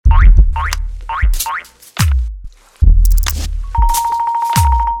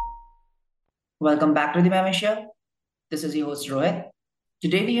Welcome back to the Mama Show. This is your host Rohit.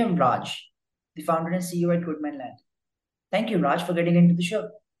 Today we have Raj, the founder and CEO at Goodman Land. Thank you, Raj, for getting into the show.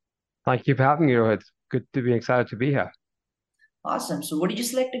 Thank you for having me, Rohit. Good to be excited to be here. Awesome. So, would you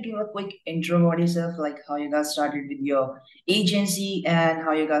just like to give a quick intro about yourself, like how you guys started with your agency and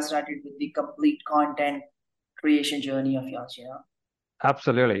how you guys started with the complete content creation journey of yours?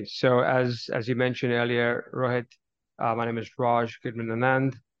 Absolutely. So, as you mentioned earlier, Rohit, my name is Raj Goodman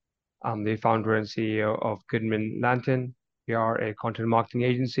Anand. I'm the founder and CEO of Goodman Lantern. We are a content marketing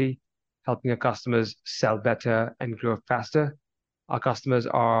agency helping our customers sell better and grow faster. Our customers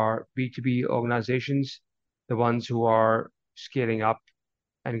are B2B organizations, the ones who are scaling up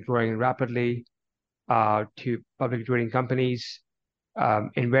and growing rapidly, to public trading companies,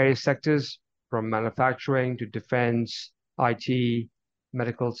 in various sectors, from manufacturing to defense, IT,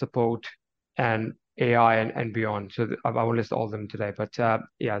 medical support, and AI and beyond. So I won't list all of them today, but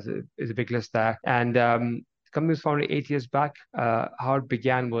yeah, it's a big list there. And the company was founded 8 years back. How it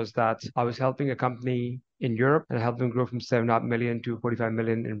began was that I was helping a company in Europe and I helped them grow from 7.5 million to 45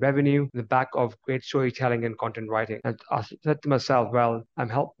 million in revenue, in the back of great storytelling and content writing. And I said to myself, well, I'm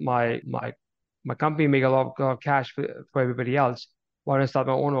help my company make a lot of cash for everybody else. Why don't I start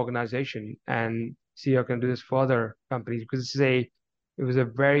my own organization and see how I can do this for other companies? Because it was a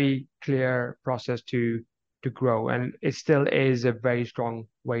very clear process to grow, and it still is a very strong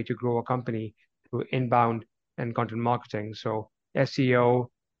way to grow a company through inbound and content marketing. So SEO,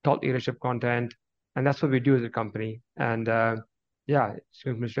 thought leadership content, and that's what we do as a company. And yeah, it's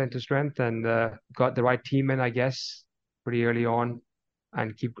going from strength to strength, and got the right team in, I guess, pretty early on,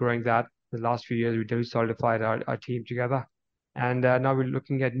 and keep growing that. The last few years, we really solidified our team together, and now we're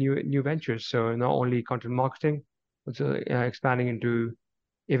looking at new ventures. So not only content marketing, but also expanding into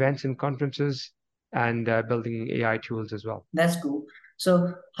events and conferences, and building AI tools as well. That's cool.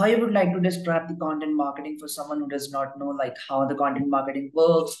 So, how you would like to describe the content marketing for someone who does not know, like how the content marketing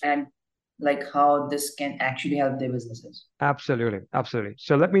works and like how this can actually help their businesses? Absolutely, absolutely.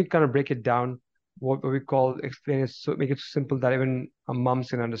 So let me kind of break it down, what we call explain it, so make it simple that even a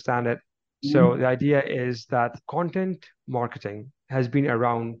moms can understand it. So Mhm. the idea is that content marketing has been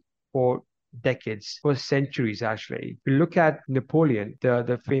around for decades, for centuries actually. If you look at Napoleon,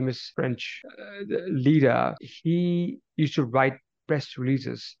 the famous French leader, he used to write press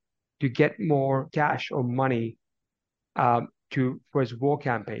releases to get more cash or money, to for his war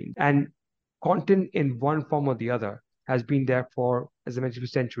campaign. And content in one form or the other has been there for, as I mentioned,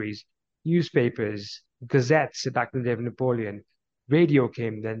 for centuries. Newspapers, gazettes back in the day of Napoleon, radio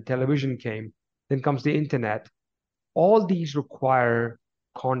came, then television came, then comes the internet. All these require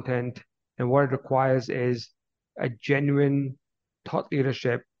content, and what it requires is a genuine thought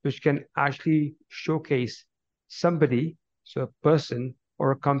leadership, which can actually showcase somebody, so a person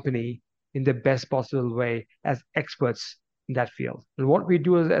or a company, in the best possible way as experts in that field. And what we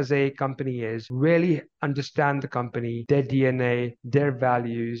do as a company is really understand the company, their DNA, their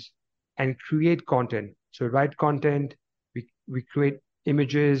values, and create content. So we write content, we create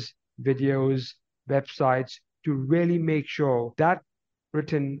images, videos, websites to really make sure that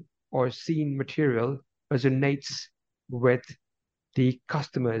written or seen material resonates with the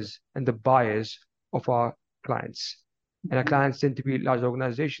customers and the buyers of our clients. And our clients tend to be large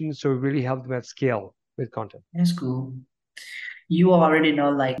organizations, so we really help them at scale with content. That's cool. You already know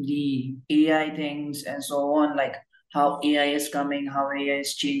like the AI things and so on, like how AI is coming, how AI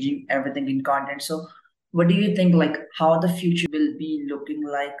is changing everything in content. So, what do you think, like how the future will be looking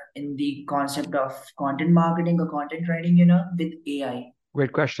like in the concept of content marketing or content writing, with AI?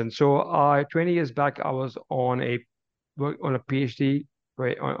 Great question. So, 20 years back, I was on a PhD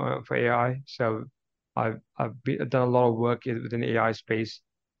for AI. So, I've done a lot of work within AI space,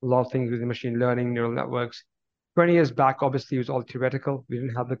 a lot of things within machine learning, neural networks. 20 years back, obviously, it was all theoretical. We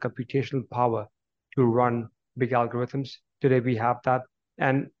didn't have the computational power to run big algorithms. Today, we have that.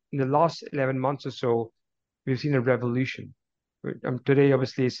 And in the last 11 months or so, we've seen a revolution. Today,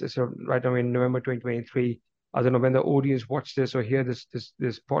 obviously, it's sort of right now in November 2023. I don't know when the audience watch this or hear this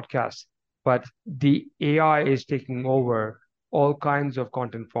podcast, but the AI is taking over all kinds of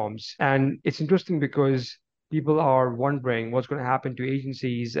content forms. And it's interesting because people are wondering what's going to happen to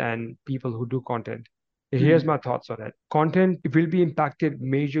agencies and people who do content. Here's Hmm. my thoughts on it. Content will be impacted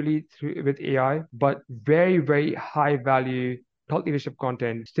majorly with AI, but very, very high value thought leadership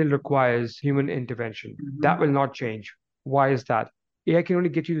content still requires human intervention. That will Mhm. not change. Why is that? AI can only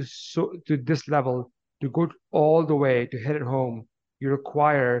get you to this level. To go all the way to hit it home, you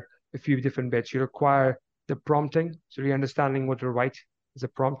require a few different bits. You require the prompting, so you're understanding what to write. is a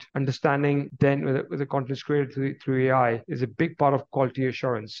prompt. Understanding then whether the content is created through AI is a big part of quality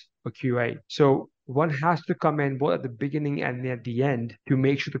assurance or QA. So one has to come in both at the beginning and at the end to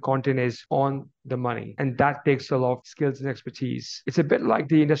make sure the content is on the money. And that takes a lot of skills and expertise. It's a bit like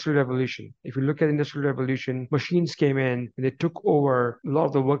the Industrial Revolution. If you look at the Industrial Revolution, machines came in and they took over a lot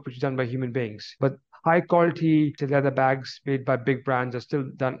of the work which is done by human beings. But high quality leather bags made by big brands are still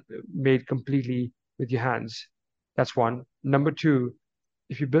made completely with your hands. That's one. Number two,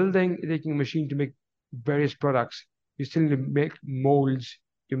 if you're taking a machine to make various products, you still need to make molds,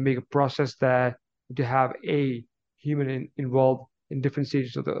 to make a process there, to have a human involved in different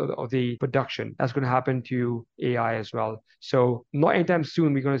stages of the production. That's going to happen to AI as well. So not anytime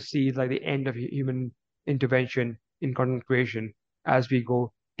soon we're going to see like the end of human intervention in content creation as we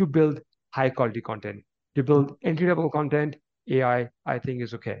go to build high quality content. To build entry level content, I think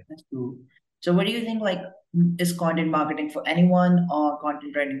is okay. That's true. So what do you think, like, is content marketing for anyone or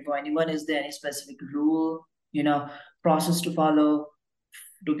content writing for anyone? Is there any specific rule, you know, process to follow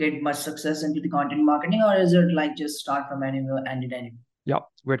to get much success into the content marketing, or is it like just start from anywhere, end it anywhere? Yeah,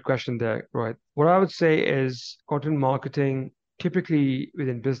 great question there, Rohit. What I would say is content marketing, typically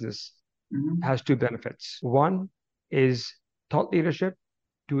within business, Mm-hmm. has two benefits. One is thought leadership,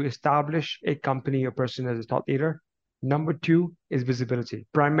 to establish a company or person as a thought leader. Number two is visibility,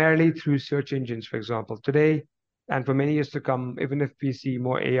 primarily through search engines, for example. Today, and for many years to come, even if we see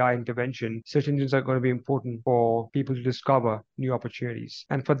more AI intervention, search engines are going to be important for people to discover new opportunities.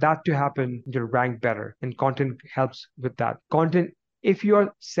 And for that to happen, to rank better, and content helps with that. Content, if you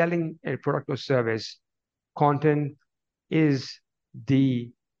are selling a product or service, content is the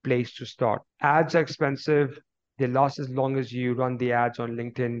place to start. Ads are expensive. They last as long as you run the ads on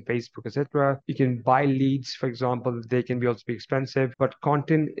LinkedIn, Facebook, etc. You can buy leads, for example. They can be also be expensive, but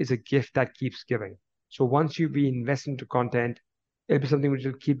content is a gift that keeps giving. So once you reinvest into content, it'll be something which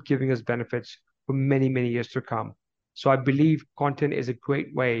will keep giving us benefits for many, many years to come. So I believe content is a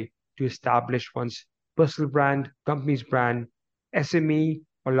great way to establish one's personal brand, company's brand, SME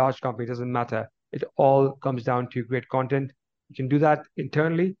or large company, doesn't matter. It all comes down to great content. You can do that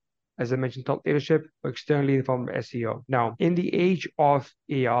internally, as I mentioned, thought leadership, or externally in the form of SEO. Now, in the age of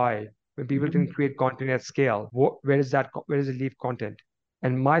AI, when people can Mm-hmm. create content at scale, where does it leave content?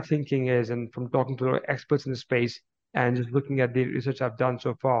 And my thinking is, and from talking to experts in the space and just looking at the research I've done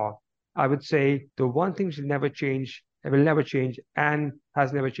so far, I would say the one thing which will never change, and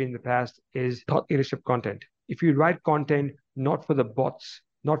has never changed in the past is thought leadership content. If you write content not for the bots,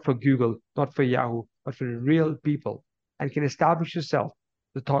 not for Google, not for Yahoo, but for real people, and can establish yourself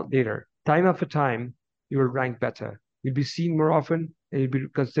the thought leader, time after time, you will rank better. You'll be seen more often, and you'll be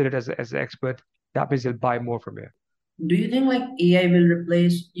considered as an expert. That means they'll buy more from you. Do you think like AI will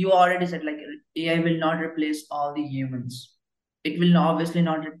replace, you already said like AI will not replace all the humans. It will obviously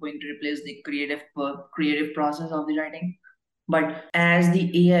not going to replace the creative process of the writing. But as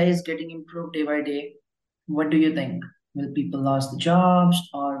the AI is getting improved day by day, what do you think? Will people lose the jobs,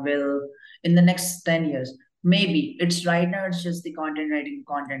 or will in the next 10 years? Maybe it's right now it's just the content writing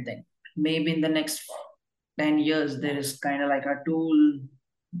content thing. Maybe in the next 10 years there is kind of like a tool,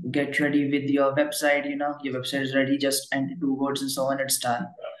 get ready with your website, your website is ready, just enter two words and so on, it's done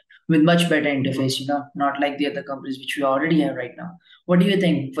with much better interface, not like the other companies which we already have right now. What do you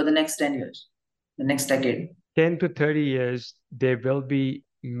think for the next 10 years, the next decade? 10 to 30 years, there will be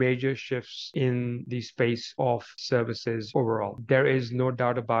major shifts in the space of services overall. There is no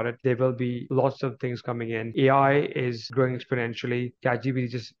doubt about it. There will be lots of things coming in. AI is growing exponentially. ChatGPT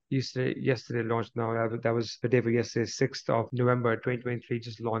just yesterday launched now. That was the day for yesterday, 6th of November 2023,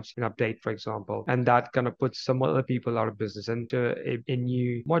 just launched an update, for example. And that kind of puts some other people out of business. And a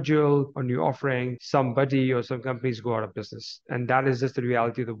new module or new offering, somebody or some companies go out of business. And that is just the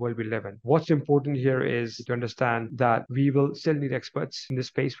reality of the world we live in. What's important here is to understand that we will still need experts in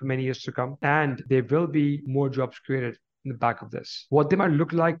this space for many years to come, and there will be more jobs created in the back of this. What they might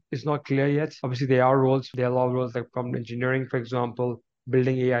look like is not clear yet. Obviously, there are roles. There are a lot of roles like from engineering, for example,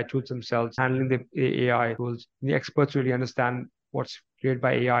 building AI tools themselves, handling the AI tools. The experts really understand what's created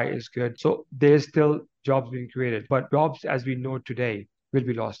by AI is good. So there's still jobs being created, but jobs as we know today will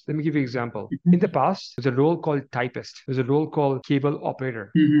be lost. Let me give you an example. In the past, there's a role called typist. There's a role called cable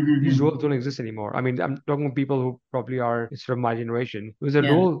operator. These Mm-hmm. roles don't exist anymore. I mean, I'm talking about people who probably are sort of my generation. There was a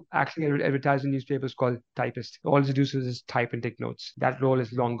Yeah. role actually advertised in newspapers called typist. All you do is type and take notes. That role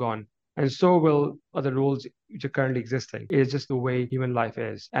is long gone. And so will other roles which are currently existing. It's just the way human life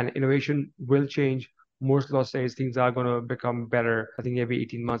is. And innovation will change. most law says things are going to become better. I think every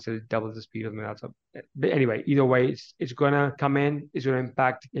 18 months it'll double the speed of the so, but anyway, either way, it's going to come in, it's going to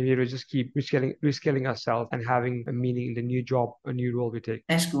impact, and we will just keep reskilling ourselves and having a meaning in the new job, a new role we take.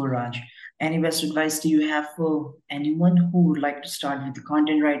 That's cool, Raj. Any best advice do you have for anyone who would like to start with the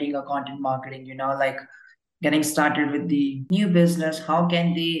content writing or content marketing? Like getting started with the new business, how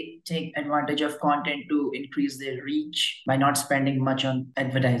can they take advantage of content to increase their reach by not spending much on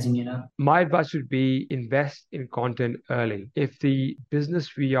advertising? My advice would be invest in content early. If the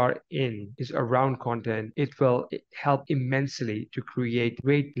business we are in is around content, it will help immensely to create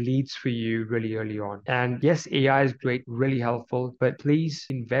great leads for you really early on. And yes, AI is great, really helpful, but please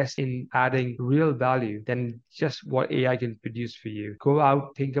invest in adding real value than just what AI can produce for you. Go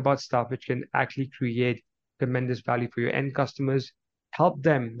out, think about stuff which can actually create tremendous value for your end customers. Help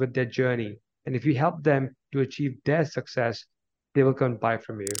them with their journey. And if you help them to achieve their success, they will come and buy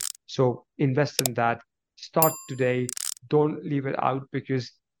from you. So invest in that. Start today. Don't leave it out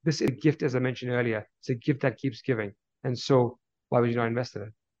because this is a gift, as I mentioned earlier. It's a gift that keeps giving. And so why would you not invest in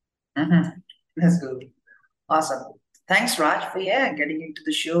it? Mm-hmm. That's good. Awesome. Thanks, Raj, for getting into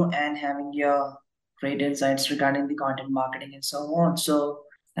the show and having your great insights regarding the content marketing and so on. So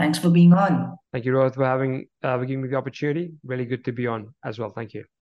thanks for being on. Thank you, Rohit, for having for giving me the opportunity. Really good to be on as well. Thank you.